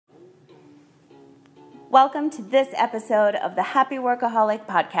Welcome to this episode of the Happy Workaholic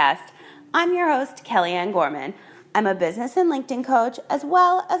Podcast. I'm your host, Kellyanne Gorman. I'm a business and LinkedIn coach as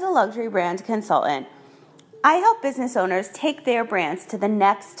well as a luxury brand consultant. I help business owners take their brands to the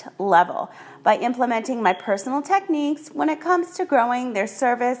next level by implementing my personal techniques when it comes to growing their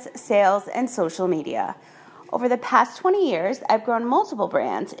service, sales, and social media. Over the past 20 years, I've grown multiple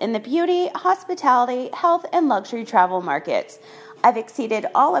brands in the beauty, hospitality, health, and luxury travel markets. I've exceeded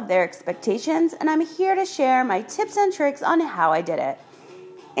all of their expectations, and I'm here to share my tips and tricks on how I did it.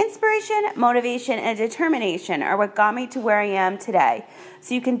 Inspiration, motivation, and determination are what got me to where I am today,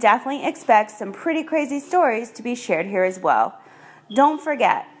 so you can definitely expect some pretty crazy stories to be shared here as well. Don't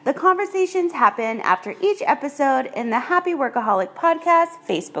forget, the conversations happen after each episode in the Happy Workaholic Podcast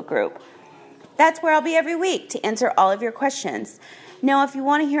Facebook group. That's where I'll be every week to answer all of your questions. Now, if you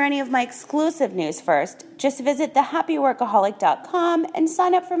want to hear any of my exclusive news first, just visit thehappyworkaholic.com and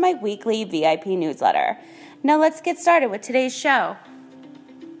sign up for my weekly VIP newsletter. Now let's get started with today's show.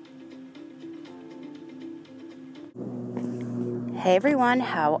 Hey everyone,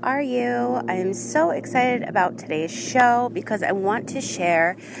 how are you? I'm so excited about today's show because I want to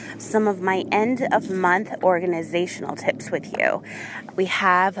share some of my end of month organizational tips with you. We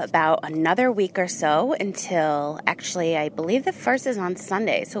have about another week or so until, actually, I believe the first is on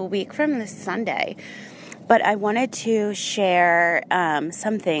Sunday, so a week from this Sunday. But I wanted to share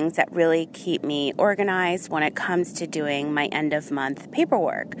some things that really keep me organized when it comes to doing my end of month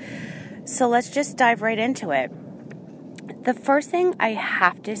paperwork. So let's just dive right into it. The first thing I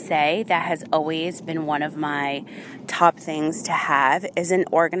have to say that has always been one of my top things to have is an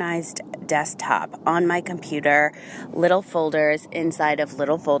organized desktop on my computer, little folders inside of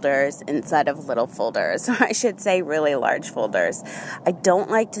little folders inside of little folders. I should say really large folders. I don't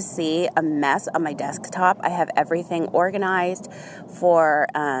like to see a mess on my desktop. I have everything organized for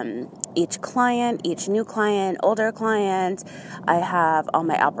each client, each new client, older client. I have all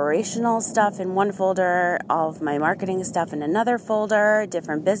my operational stuff in one folder, all of my marketing stuff in another folder,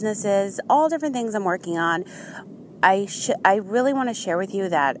 different businesses, all different things I'm working on. I really want to share with you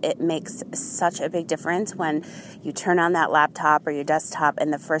that it makes such a big difference when you turn on that laptop or your desktop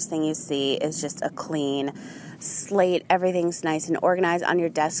and the first thing you see is just a clean slate. Everything's nice and organized on your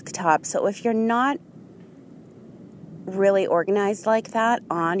desktop. So if you're not really organized like that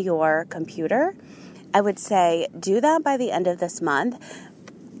on your computer, I would say do that by the end of this month.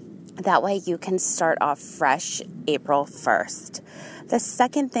 That way you can start off fresh April 1st. The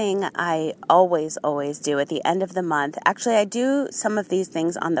second thing I always do at the end of the month, actually I do some of these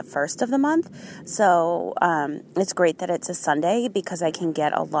things on the first of the month, so it's great that it's a Sunday because I can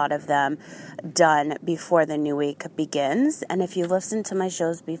get a lot of them done before the new week begins. And if you listened to my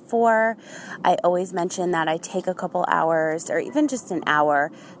shows before, I always mention that I take a couple hours or even just an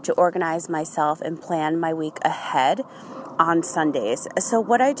hour to organize myself and plan my week ahead on Sundays. So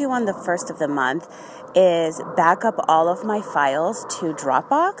what I do on the first of the month is back up all of my files to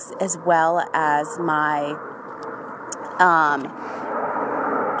Dropbox as well as my, oh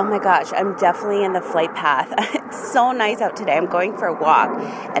my gosh, I'm definitely in the flight path. It's so nice out today. I'm going for a walk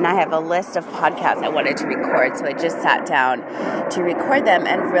and I have a list of podcasts I wanted to record. So I just sat down to record them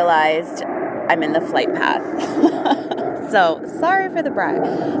and realized I'm in the flight path. So sorry for the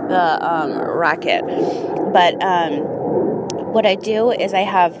racket. But, what I do is I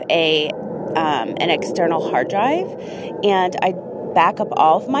have an external hard drive, and I back up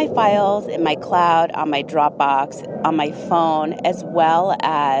all of my files in my cloud, on my Dropbox, on my phone, as well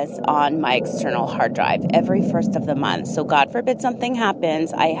as on my external hard drive every first of the month. So God forbid something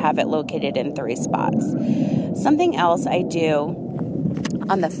happens, I have it located in 3 spots. Something else I do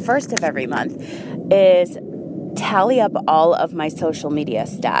on the first of every month is tally up all of my social media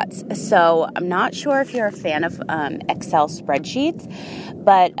stats. So I'm not sure if you're a fan of Excel spreadsheets,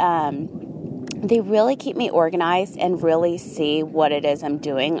 but they really keep me organized and really see what it is I'm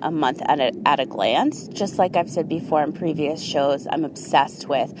doing a month at a glance. Just like I've said before in previous shows, I'm obsessed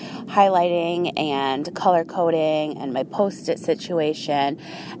with highlighting and color coding and my Post-it situation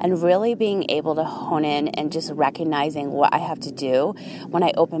and really being able to hone in and just recognizing what I have to do when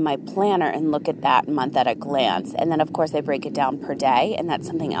I open my planner and look at that month at a glance. And then, of course, I break it down per day, and that's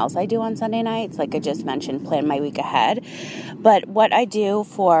something else I do on Sunday nights. Like I just mentioned, plan my week ahead. But what I do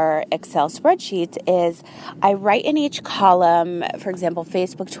for Excel spreadsheets is I write in each column, for example,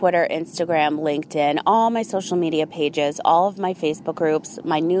 Facebook, Twitter, Instagram, LinkedIn, all my social media pages, all of my Facebook groups,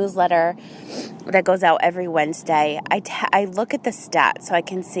 my newsletter that goes out every Wednesday. I look at the stats so I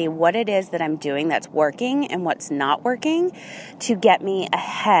can see what it is that I'm doing that's working and what's not working to get me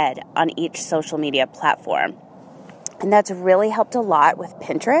ahead on each social media platform. And that's really helped a lot with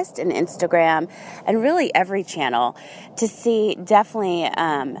Pinterest and Instagram and really every channel to see, definitely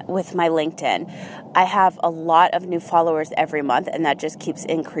with my LinkedIn. I have a lot of new followers every month, and that just keeps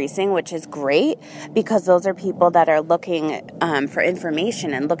increasing, which is great because those are people that are looking for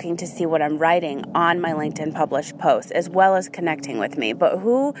information and looking to see what I'm writing on my LinkedIn published posts, as well as connecting with me. But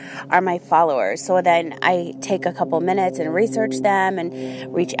who are my followers? So then I take a couple minutes and research them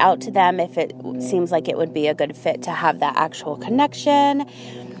and reach out to them if it seems like it would be a good fit to have that actual connection,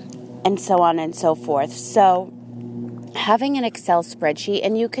 and so on and so forth. So having an Excel spreadsheet,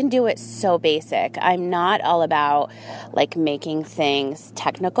 and you can do it so basic. I'm not all about like making things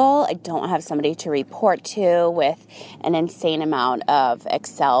technical. I don't have somebody to report to with an insane amount of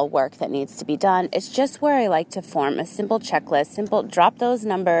Excel work that needs to be done. It's just where I like to form a simple checklist, drop those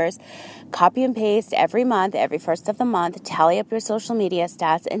numbers, copy and paste every month, every first of the month, tally up your social media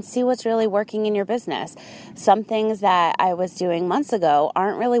stats and see what's really working in your business. Some things that I was doing months ago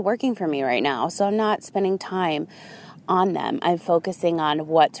aren't really working for me right now, so I'm not spending time on them. I'm focusing on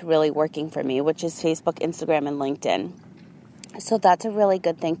what's really working for me, which is Facebook, Instagram, and LinkedIn. So that's a really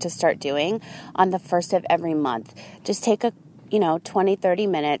good thing to start doing on the first of every month. Just take 20, 30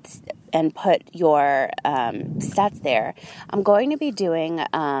 minutes and put your stats there. I'm going to be doing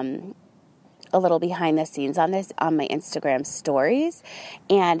a little behind the scenes on this on my Instagram stories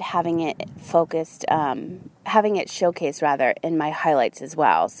and having it showcased rather in my highlights as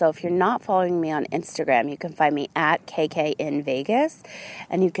well. So if you're not following me on Instagram, you can find me at KK in Vegas,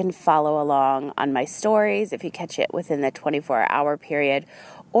 and you can follow along on my stories if you catch it within the 24-hour period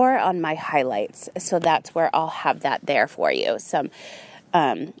or on my highlights. So that's where I'll have that there for you. Some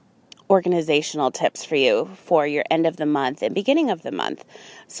organizational tips for you for your end of the month and beginning of the month.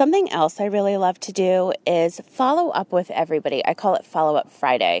 Something else I really love to do is follow up with everybody. I call it Follow Up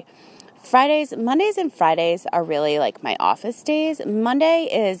Friday. Mondays and Fridays are really like my office days. Monday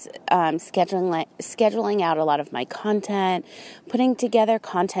is scheduling out a lot of my content, putting together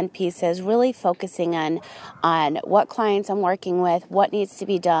content pieces, really focusing on what clients I'm working with, what needs to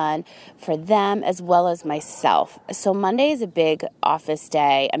be done for them as well as myself. So Monday is a big office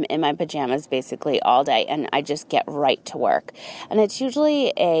day. I'm in my pajamas basically all day, and I just get right to work. And it's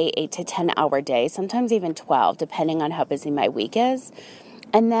usually a 8 to 10 hour day, sometimes even 12, depending on how busy my week is.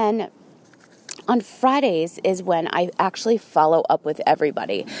 And then on Fridays is when I actually follow up with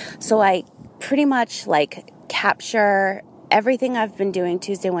everybody. So I pretty much capture everything I've been doing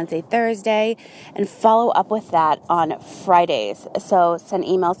Tuesday, Wednesday, Thursday, and follow up with that on Fridays. So send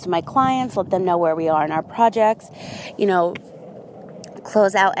emails to my clients, let them know where we are in our projects,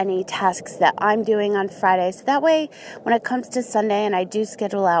 close out any tasks that I'm doing on Friday. So that way, when it comes to Sunday and I do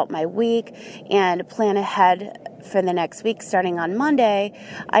schedule out my week and plan ahead for the next week starting on Monday,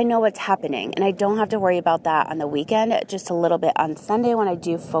 I know what's happening. And I don't have to worry about that on the weekend, just a little bit on Sunday when I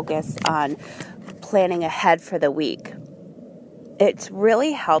do focus on planning ahead for the week. It's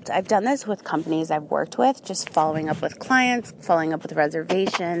really helped. I've done this with companies I've worked with, just following up with clients, following up with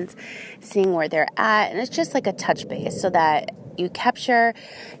reservations, seeing where they're at. And it's just like a touch base so that you capture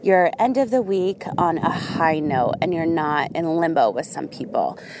your end of the week on a high note and you're not in limbo with some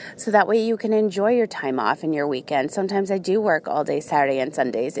people. So that way you can enjoy your time off and your weekend. Sometimes I do work all day Saturday and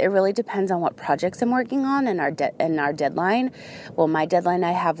Sundays. It really depends on what projects I'm working on and our deadline. Well, my deadline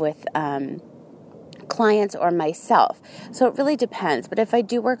I have with clients or myself. So it really depends. But if I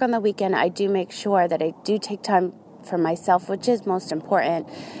do work on the weekend, I do make sure that I do take time for myself, which is most important,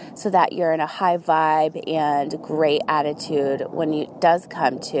 so that you're in a high vibe and great attitude when it does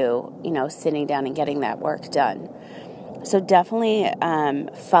come to, sitting down and getting that work done. So definitely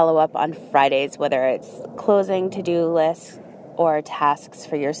follow up on Fridays, whether it's closing to-do lists or tasks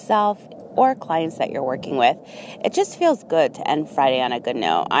for yourself or clients that you're working with. It just feels good to end Friday on a good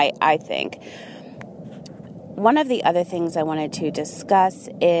note, I think. One of the other things I wanted to discuss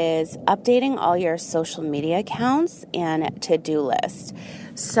is updating all your social media accounts and to-do list.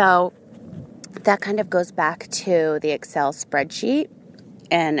 So that kind of goes back to the Excel spreadsheet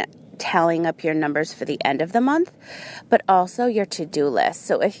and tallying up your numbers for the end of the month, but also your to-do list.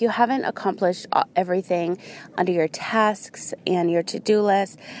 So if you haven't accomplished everything under your tasks and your to-do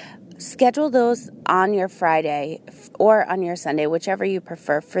list, schedule those on your Friday or on your Sunday, whichever you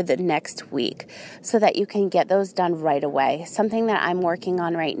prefer, for the next week so that you can get those done right away. Something that I'm working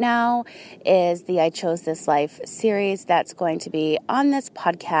on right now is the I Chose This Life series that's going to be on this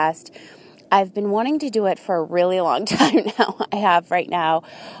podcast. I've been wanting to do it for a really long time now. I have right now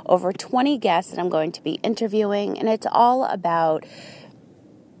over 20 guests that I'm going to be interviewing, and it's all about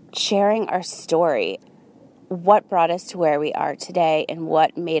sharing our story. What brought us to where we are today and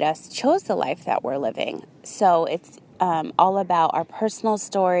what made us chose the life that we're living. So it's all about our personal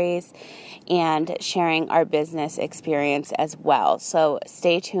stories and sharing our business experience as well. So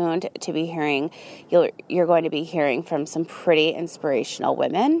stay tuned to be hearing, you're going to be hearing from some pretty inspirational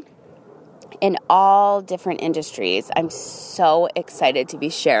women in all different industries. I'm so excited to be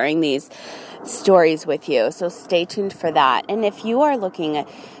sharing these stories with you. So stay tuned for that. And if you are looking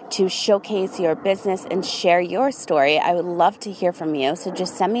to showcase your business and share your story, I would love to hear from you. So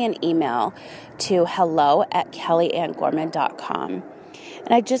just send me an email to hello@kellyanngorman.com.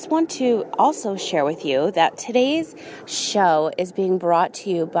 And I just want to also share with you that today's show is being brought to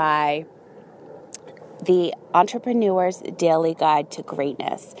you by the Entrepreneur's Daily Guide to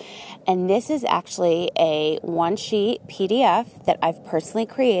Greatness. And this is actually a one-sheet PDF that I've personally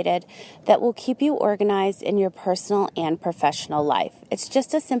created that will keep you organized in your personal and professional life. It's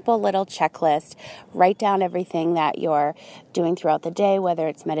just a simple little checklist. Write down everything that you're doing throughout the day, whether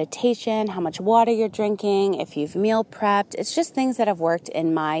it's meditation, how much water you're drinking, if you've meal prepped. It's just things that have worked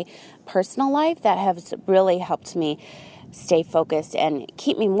in my personal life that have really helped me stay focused and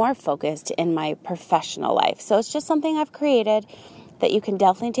keep me more focused in my professional life. So it's just something I've created that you can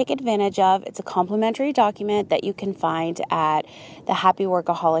definitely take advantage of. It's a complimentary document that you can find at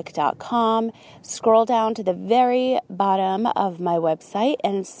thehappyworkaholic.com. Scroll down to the very bottom of my website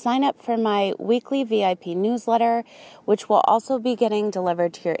and sign up for my weekly VIP newsletter, which will also be getting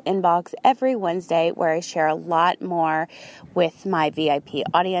delivered to your inbox every Wednesday, where I share a lot more with my VIP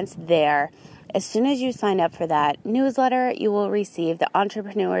audience there. As soon as you sign up for that newsletter, you will receive the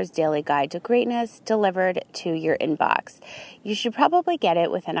Entrepreneur's Daily Guide to Greatness delivered to your inbox. You should probably get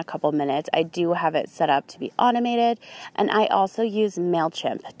it within a couple minutes. I do have it set up to be automated, and I also use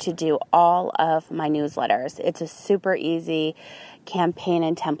MailChimp to do all of my newsletters. It's a super easy campaign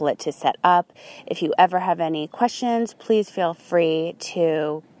and template to set up. If you ever have any questions, please feel free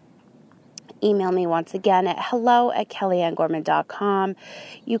to email me once again at hello@kellyanngorman.com.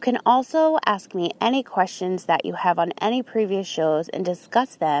 You can also ask me any questions that you have on any previous shows and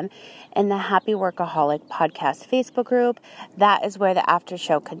discuss them in the Happy Workaholic Podcast Facebook group. That is where the after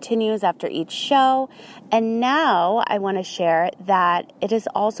show continues after each show. And now I want to share that it is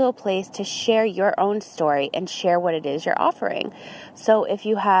also a place to share your own story and share what it is you're offering. So if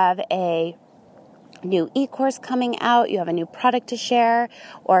you have a new e-course coming out, you have a new product to share,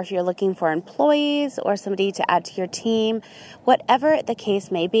 or if you're looking for employees or somebody to add to your team, whatever the case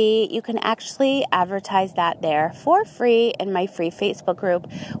may be, you can actually advertise that there for free in my free Facebook group,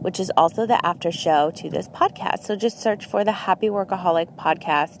 which is also the after show to this podcast. So just search for the Happy Workaholic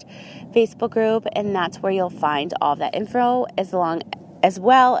Podcast Facebook group, and that's where you'll find all that info as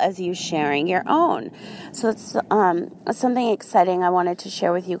well as you sharing your own. So it's something exciting I wanted to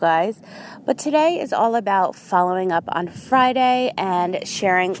share with you guys. But today is all about following up on Friday and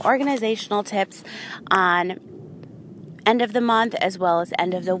sharing organizational tips on end of the month as well as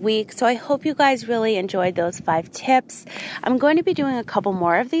end of the week. So I hope you guys really enjoyed those 5 tips. I'm going to be doing a couple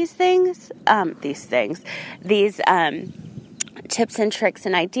more of these tips and tricks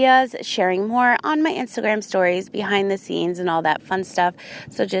and ideas, sharing more on my Instagram stories, behind the scenes and all that fun stuff.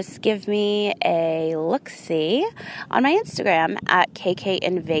 So just give me a look-see on my Instagram at KK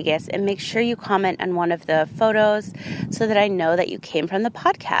in Vegas, and make sure you comment on one of the photos so that I know that you came from the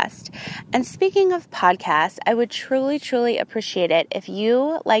podcast. And speaking of podcasts, I would truly, truly appreciate it if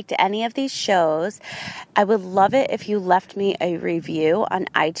you liked any of these shows. I would love it if you left me a review on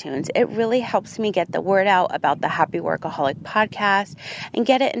iTunes. It really helps me get the word out about the Happy Workaholic podcast and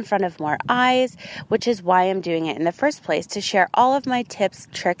get it in front of more eyes, which is why I'm doing it in the first place, to share all of my tips,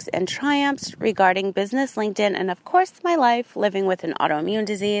 tricks, and triumphs regarding business, LinkedIn, and of course my life living with an autoimmune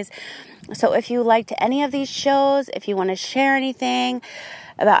disease. So if you liked any of these shows, if you want to share anything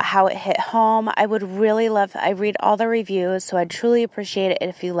about how it hit home, I would really love, I read all the reviews, so I'd truly appreciate it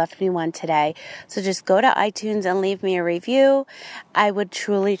if you left me one today. So just go to iTunes and leave me a review. I would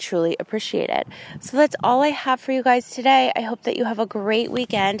truly, truly appreciate it. So that's all I have for you guys today. I hope that you have a great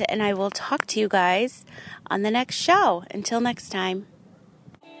weekend, and I will talk to you guys on the next show. Until next time.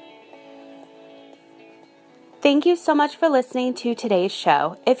 Thank you so much for listening to today's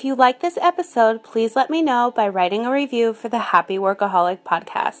show. If you like this episode, please let me know by writing a review for the Happy Workaholic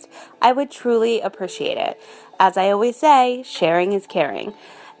Podcast. I would truly appreciate it. As I always say, sharing is caring.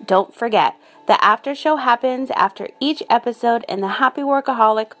 Don't forget, the after show happens after each episode in the Happy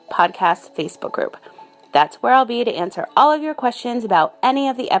Workaholic Podcast Facebook group. That's where I'll be to answer all of your questions about any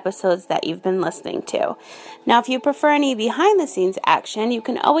of the episodes that you've been listening to. Now, if you prefer any behind-the-scenes action, you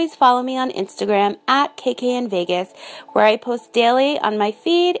can always follow me on Instagram at KK in Vegas, where I post daily on my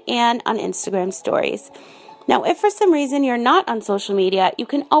feed and on Instagram stories. Now, if for some reason you're not on social media, you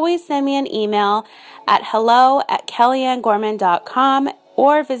can always send me an email at hello@kellyanngorman.com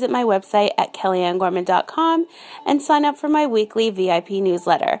or visit my website at kellyanngorman.com and sign up for my weekly VIP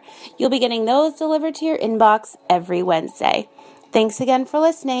newsletter. You'll be getting those delivered to your inbox every Wednesday. Thanks again for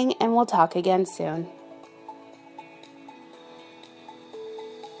listening, and we'll talk again soon.